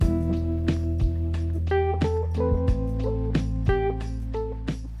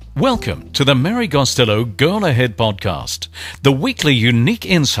Welcome to the Mary Costello Girl Ahead podcast, the weekly unique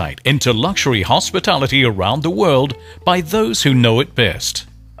insight into luxury hospitality around the world by those who know it best.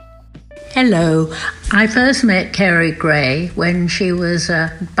 Hello. I first met Kerry Gray when she was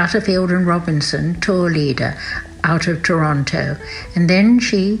a Butterfield and Robinson tour leader out of Toronto, and then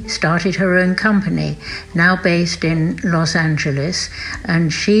she started her own company, now based in Los Angeles,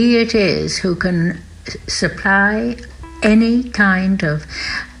 and she it is who can supply any kind of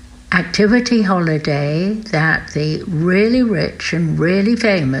activity holiday that the really rich and really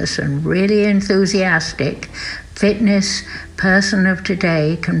famous and really enthusiastic fitness person of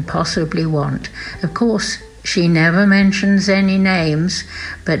today can possibly want. Of course, she never mentions any names,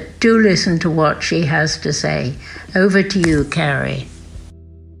 but do listen to what she has to say. Over to you, Kerry.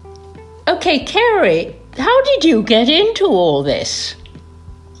 Okay, Kerry, how did you get into all this?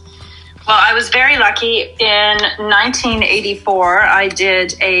 Well, I was very lucky. In 1984, I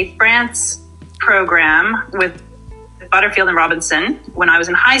did a France program with Butterfield and Robinson when I was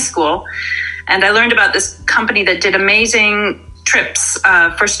in high school. And I learned about this company that did amazing trips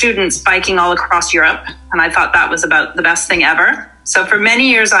for students biking all across Europe. And I thought that was about the best thing ever. So for many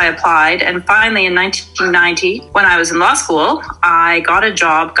years I applied, and finally in 1990, when I was in law school, I got a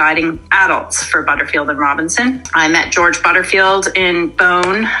job guiding adults for Butterfield and Robinson. I met George Butterfield in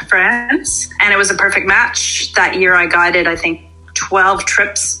Beaune, France, and it was a perfect match. That year I guided, I think, 12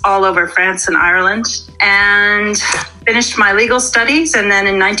 trips all over France and Ireland, and finished my legal studies, and then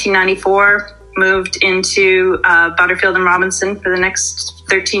in 1994 moved into Butterfield and Robinson for the next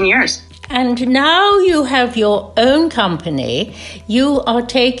 13 years. And now you have your own company. You are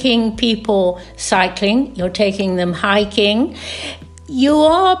taking people cycling, you're taking them hiking. You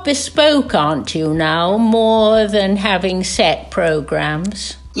are bespoke, aren't you now, more than having set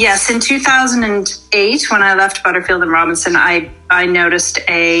programs? Yes, in 2008, when I left Butterfield and Robinson, I noticed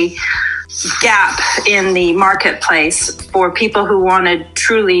a gap in the marketplace for people who wanted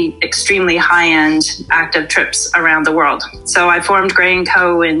truly extremely high-end active trips around the world. So I formed Gray &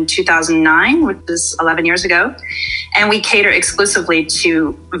 Co. in 2009, which is 11 years ago, and we cater exclusively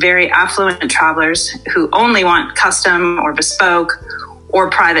to very affluent travelers who only want custom or bespoke or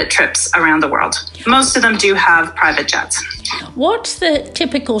private trips around the world. Most of them do have private jets. What's the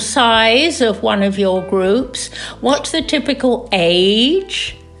typical size of one of your groups? What's the typical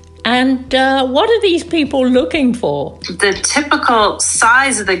age? And what are these people looking for? The typical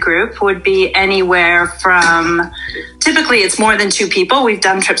size of the group would be anywhere from, typically it's more than two people. We've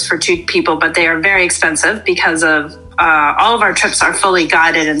done trips for two people, but they are very expensive because of all of our trips are fully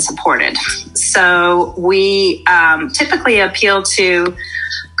guided and supported. So we typically appeal to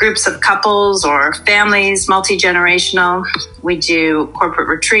groups of couples or families, multi-generational. We do corporate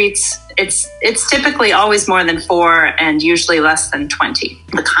retreats. It's typically always more than 4 and usually less than 20.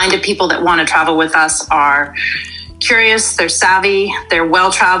 The kind of people that want to travel with us are curious, they're savvy, they're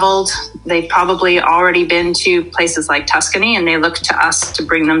well-traveled. They've probably already been to places like Tuscany, and they look to us to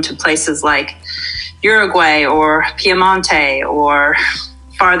bring them to places like Uruguay or Piemonte or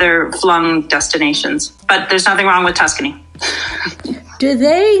farther flung destinations. But there's nothing wrong with Tuscany. Do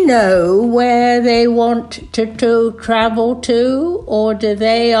they know where they want to travel to, or do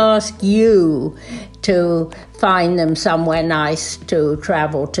they ask you to find them somewhere nice to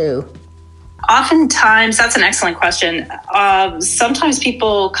travel to? Oftentimes, that's an excellent question. Sometimes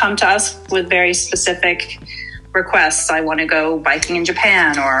people come to us with very specific requests. I want to go biking in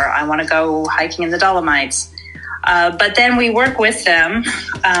Japan, or I want to go hiking in the Dolomites. But then we work with them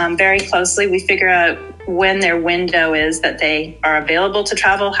very closely. We figure out when their window is that they are available to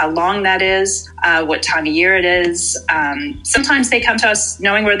travel, how long that is, what time of year it is. Sometimes they come to us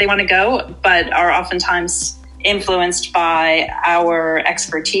knowing where they want to go, but are oftentimes influenced by our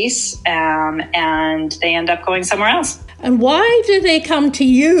expertise, and they end up going somewhere else. And why do they come to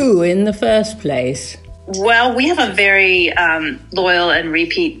you in the first place? Well, we have a very loyal and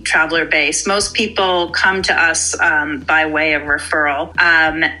repeat traveler base. Most people come to us by way of referral,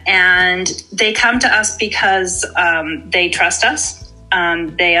 and they come to us because they trust us.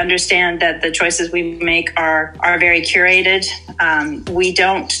 They understand that the choices we make are very curated. We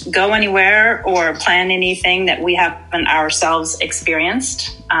don't go anywhere or plan anything that we haven't ourselves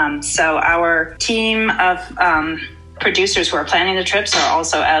experienced. So our team of producers who are planning the trips are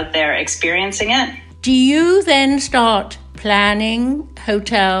also out there experiencing it. Do you then start planning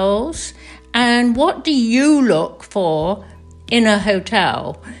hotels? And what do you look for in a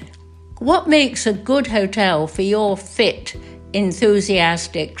hotel? What makes a good hotel for your fit,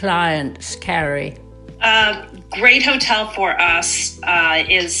 enthusiastic clients, Kerry? A great hotel for us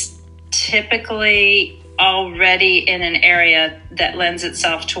is typically already in an area that lends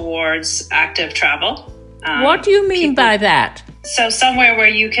itself towards active travel. What do you mean by that? So somewhere where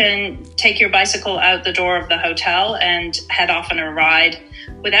you can take your bicycle out the door of the hotel and head off on a ride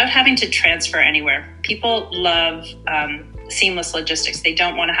without having to transfer anywhere. People love seamless logistics. They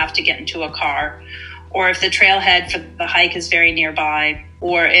don't want to have to get into a car, or if the trailhead for the hike is very nearby,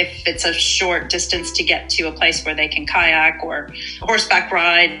 or if it's a short distance to get to a place where they can kayak or horseback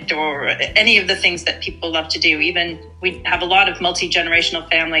ride or any of the things that people love to do. Even we have a lot of multi-generational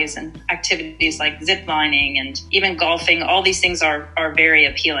families and activities like zip lining and even golfing. All these things are very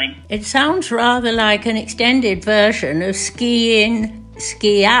appealing. It sounds rather like an extended version of ski in,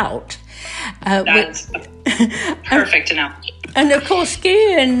 ski out. That's a perfect analogy. And of course,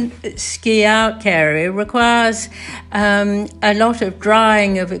 ski in, ski out, Kerry, requires a lot of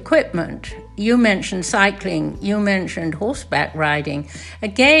drying of equipment. You mentioned cycling, you mentioned horseback riding.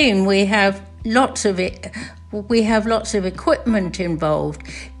 Again, we have lots of equipment involved.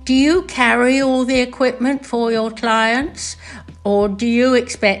 Do you carry all the equipment for your clients? Or do you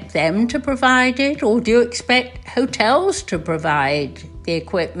expect them to provide it? Or do you expect hotels to provide the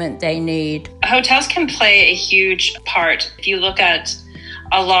equipment they need? Hotels can play a huge part. If you look at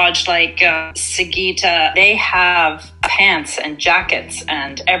a lodge like Sagita, they have pants and jackets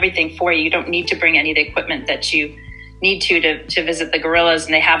and everything for you. You don't need to bring any of the equipment that you need to visit the gorillas,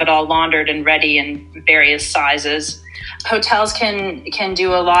 and they have it all laundered and ready in various sizes. Hotels can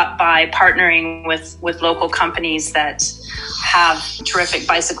do a lot by partnering with local companies that have terrific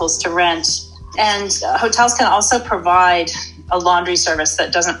bicycles to rent. And hotels can also provide a laundry service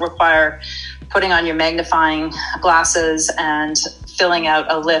that doesn't require putting on your magnifying glasses and filling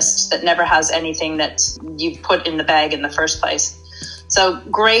out a list that never has anything that you put in the bag in the first place. So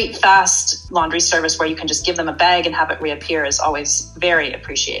great, fast laundry service where you can just give them a bag and have it reappear is always very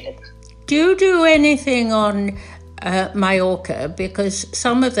appreciated. Do you do anything on Mallorca? Because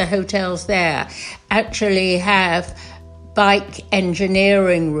some of the hotels there actually have bike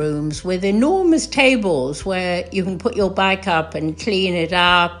engineering rooms with enormous tables where you can put your bike up and clean it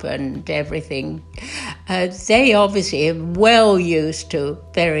up and everything. They obviously are well used to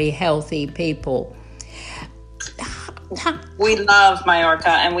very healthy people. We love Mallorca,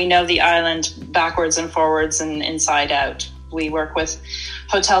 and we know the island backwards and forwards and inside out. We work with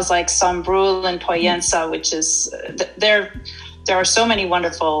hotels like Sombrul and Pollença, which is there are so many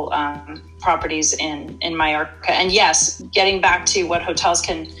wonderful properties in Mallorca. And yes, getting back to what hotels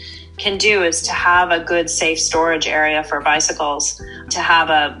can do is to have a good, safe storage area for bicycles, to have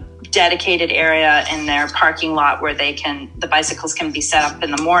a dedicated area in their parking lot where the bicycles can be set up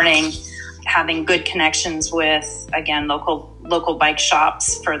in the morning, having good connections with, again, local bike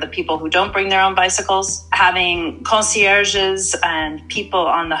shops for the people who don't bring their own bicycles, having concierges and people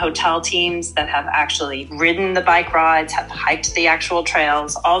on the hotel teams that have actually ridden the bike rides, have hiked the actual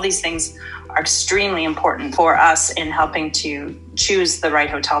trails. All these things are extremely important for us in helping to choose the right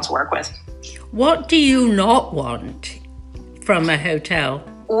hotel to work with. What do you not want from a hotel?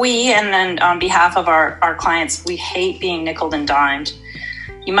 We, and then on behalf of our clients, we hate being nickeled and dimed.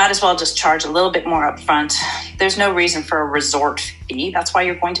 You might as well just charge a little bit more up front. There's no reason for a resort fee. That's why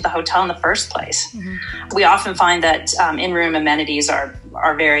you're going to the hotel in the first place. Mm-hmm. We often find that in-room amenities are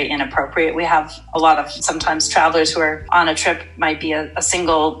very inappropriate. We have a lot of sometimes travelers who are on a trip, might be a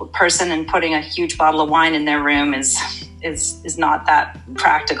single person, and putting a huge bottle of wine in their room is not that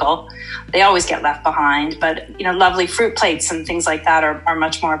practical. They always get left behind, but lovely fruit plates and things like that are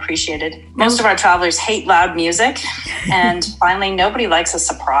much more appreciated. Most of our travelers hate loud music, and finally, nobody likes a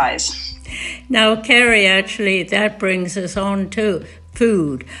surprise. Now, Kerry, actually, that brings us on to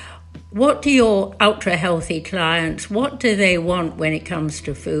food. What do your ultra-healthy clients, what do they want when it comes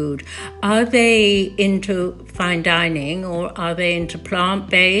to food? Are they into fine dining, or are they into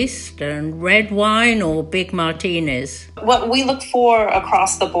plant-based and red wine or big martinis? What we look for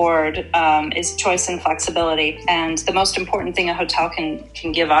across the board is choice and flexibility. And the most important thing a hotel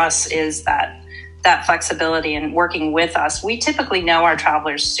can give us is that flexibility and working with us. We typically know our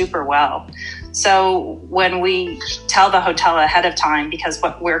travelers super well. So when we tell the hotel ahead of time, because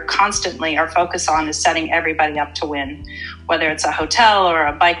what we're constantly, our focus on is setting everybody up to win, whether it's a hotel or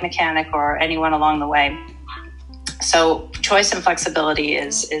a bike mechanic or anyone along the way. So choice and flexibility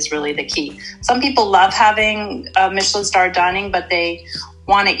is really the key. Some people love having Michelin star dining, but they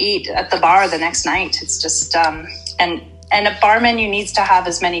want to eat at the bar the next night. It's just, and a bar menu needs to have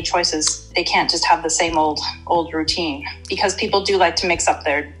as many choices. They can't just have the same old routine, because people do like to mix up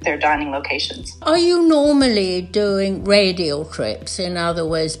their dining locations. Are you normally doing radial trips? In other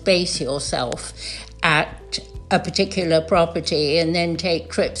words, base yourself at a particular property and then take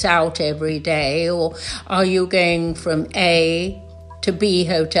trips out every day? Or are you going from A to B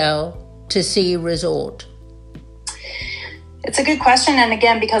hotel to C resort? It's a good question. And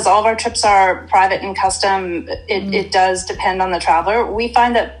again, because all of our trips are private and custom, it does depend on the traveler. We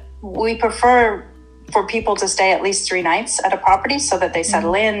find that we prefer for people to stay at least 3 nights at a property so that they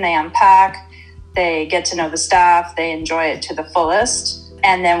settle in, they unpack, they get to know the staff, they enjoy it to the fullest.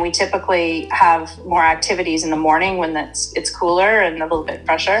 And then we typically have more activities in the morning when it's cooler and a little bit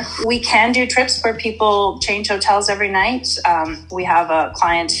fresher. We can do trips where people change hotels every night. We have a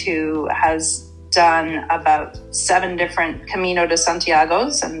client who has done about 7 different Camino de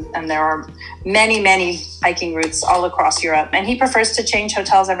Santiago's, and there are many, many hiking routes all across Europe. And he prefers to change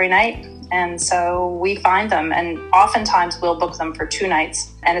hotels every night. And so we find them, and oftentimes we'll book them for 2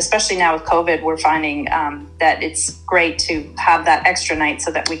 nights. And especially now with COVID, we're finding that it's great to have that extra night so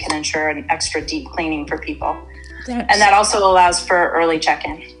that we can ensure an extra deep cleaning for people. And that also allows for early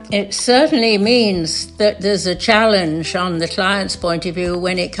check-in. It certainly means that there's a challenge on the client's point of view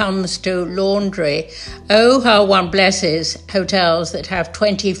when it comes to laundry. Oh, how one blesses hotels that have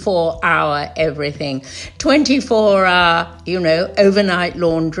 24-hour everything. 24-hour, overnight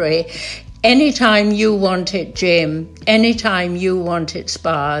laundry. Anytime you want it, gym. Anytime you want it,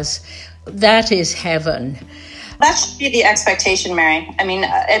 spas. That is heaven. That should be the expectation, Mary. I mean,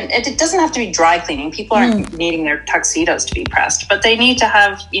 and it doesn't have to be dry cleaning. People aren't needing their tuxedos to be pressed, but they need to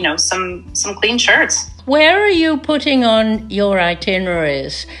have, some clean shirts. Where are you putting on your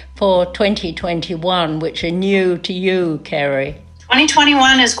itineraries for 2021, which are new to you, Kerry?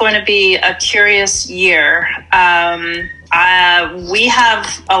 2021 is going to be a curious year. We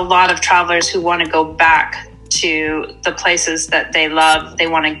have a lot of travelers who want to go back to the places that they love. They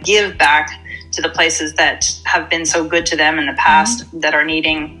want to give back to the places that have been so good to them in the past that are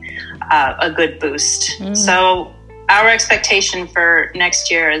needing a good boost. So our expectation for next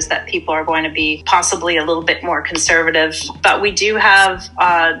year is that people are going to be possibly a little bit more conservative, but we do have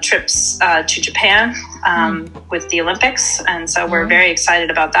trips to Japan with the Olympics. And so we're very excited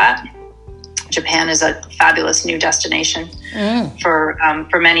about that. Japan is a fabulous new destination for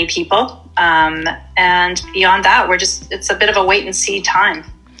many people. And beyond that, it's a bit of a wait and see time.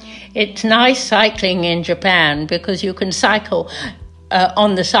 It's nice cycling in Japan because you can cycle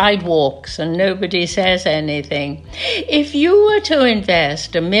on the sidewalks and nobody says anything. If you were to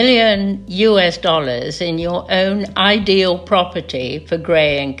invest $1 million in your own ideal property for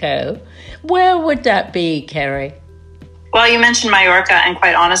Gray & Co., where would that be, Kerry? Well, you mentioned Mallorca, and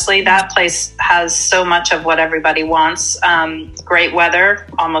quite honestly, that place has so much of what everybody wants. Great weather,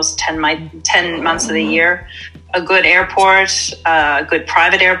 almost 10 months of the year. A good airport, a good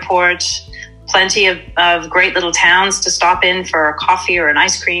private airport, plenty of great little towns to stop in for a coffee or an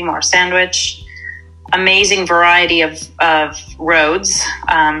ice cream or a sandwich. Amazing variety of roads.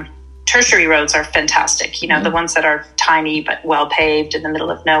 Tertiary roads are fantastic, the ones that are tiny but well paved in the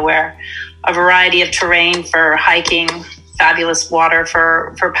middle of nowhere. A variety of terrain for hiking, fabulous water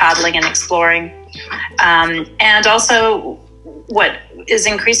for paddling and exploring. And also what is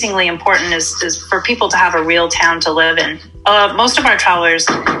increasingly important is for people to have a real town to live in. Most of our travelers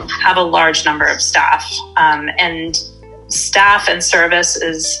have a large number of staff, and staff and service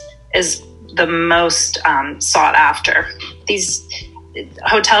is the most sought after. These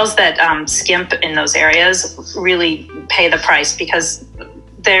hotels that skimp in those areas really pay the price because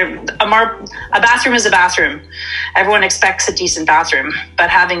a bathroom is a bathroom. Everyone expects a decent bathroom, but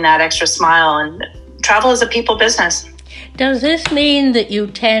having that extra smile, and travel is a people business. Does this mean that you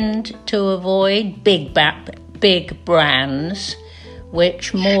tend to avoid big brands,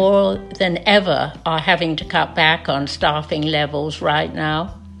 which more than ever are having to cut back on staffing levels right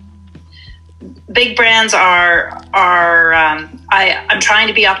now? Big brands I'm trying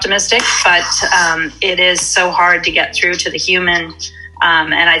to be optimistic, but it is so hard to get through to the human.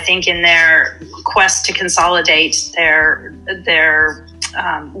 And I think in their quest to consolidate, their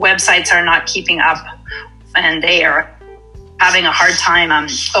websites are not keeping up, and they are having a hard time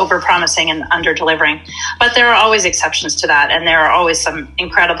over-promising and under-delivering. But there are always exceptions to that, and there are always some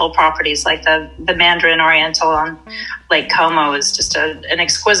incredible properties, like the Mandarin Oriental on Lake Como is just an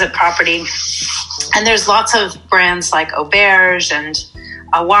exquisite property. And there's lots of brands like Auberge and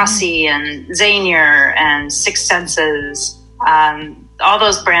Awasi and Zainier and Six Senses. All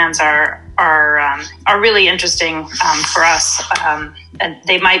those brands are really interesting for us, and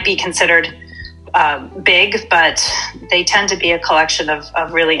they might be considered big, but they tend to be a collection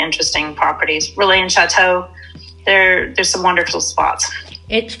of really interesting properties. Relais and Chateau, there's some wonderful spots.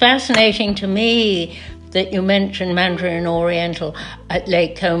 It's fascinating to me that you mentioned Mandarin Oriental at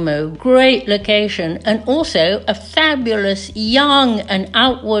Lake Como. Great location, and also a fabulous young and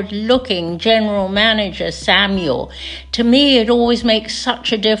outward-looking general manager, Samuel. To me, it always makes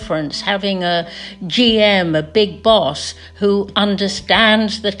such a difference having a GM, a big boss, who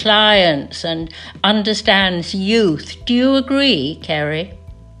understands the clients and understands youth. Do you agree, Kerry?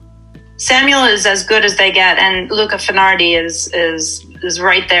 Samuel is as good as they get, and Luca Finardi is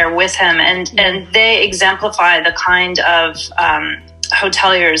right there with him, and they exemplify the kind of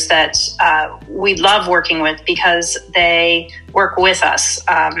hoteliers that we love working with, because they work with us,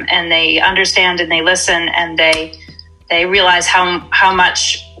 and they understand and they listen, and they realize how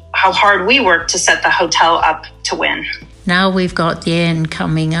hard we work to set the hotel up to win. Now we've got the end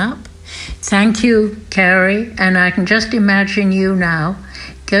coming up. Thank you, Kerry, and I can just imagine you now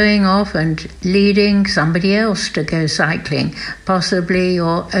going off and leading somebody else to go cycling, possibly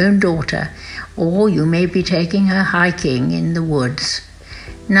your own daughter, or you may be taking her hiking in the woods.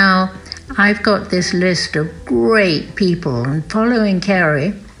 Now, I've got this list of great people, and following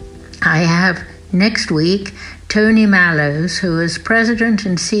Kerry, I have next week Tony Mallows, who is President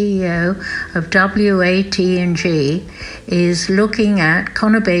and CEO of WAT&G, is looking at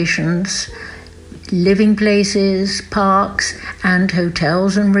conurbations, living places, parks, and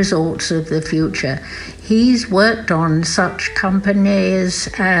hotels and resorts of the future. He's worked on such companies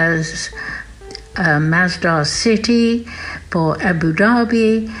as Masdar City for Abu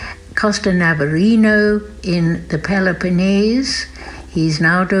Dhabi, Costa Navarino in the Peloponnese. He's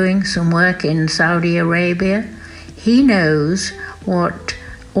now doing some work in Saudi Arabia. He knows what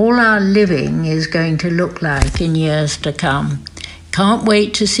all our living is going to look like in years to come. Can't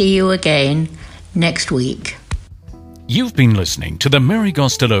wait to see you again next week. You've been listening to the Mary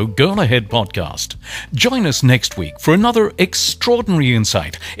Costello Girl Ahead podcast. Join us next week for another extraordinary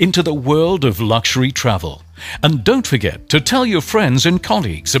insight into the world of luxury travel. And don't forget to tell your friends and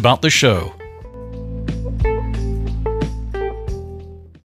colleagues about the show.